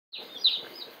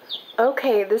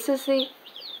Okay, this is the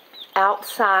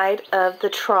outside of the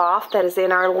trough that is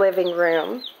in our living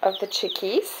room of the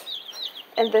chickies.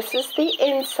 And this is the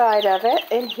inside of it,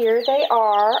 and here they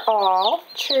are all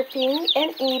chirping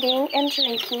and eating and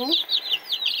drinking.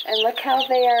 And look how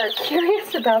they are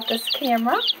curious about this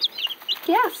camera.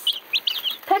 Yes,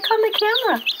 peck on the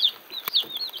camera.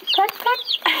 Peck,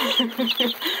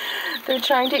 peck. They're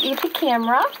trying to eat the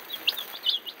camera.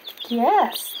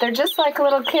 Yes, they're just like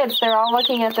little kids. They're all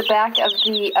looking at the back of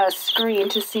the screen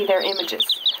to see their images.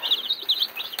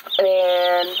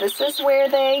 And this is where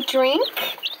they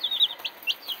drink.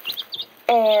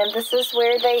 And this is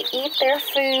where they eat their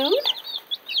food.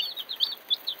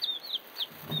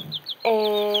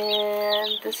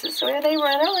 And this is where they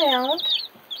run around.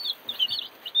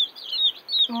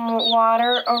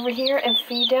 Water over here and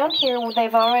feed down here.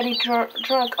 They've already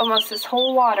drunk almost this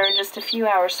whole water in just a few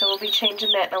hours, so we'll be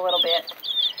changing that in a little bit.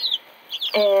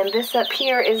 And this up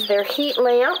here is their heat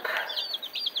lamp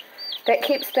that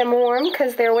keeps them warm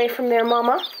because they're away from their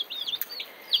mama.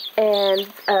 And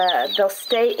they'll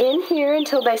stay in here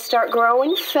until they start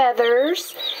growing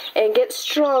feathers and get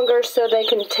stronger so they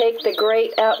can take the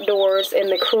great outdoors in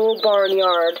the cruel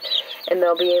barnyard, and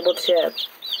they'll be able to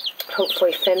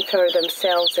hopefully fend for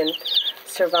themselves and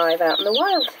survive out in the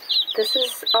wild. This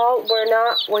is all,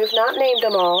 we've not named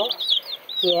them all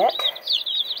yet.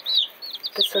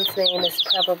 This one's name is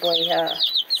probably,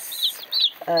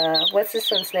 what's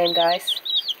this one's name, guys?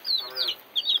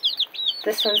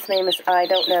 This one's name is I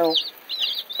Don't Know.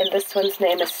 And this one's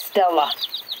name is Stella.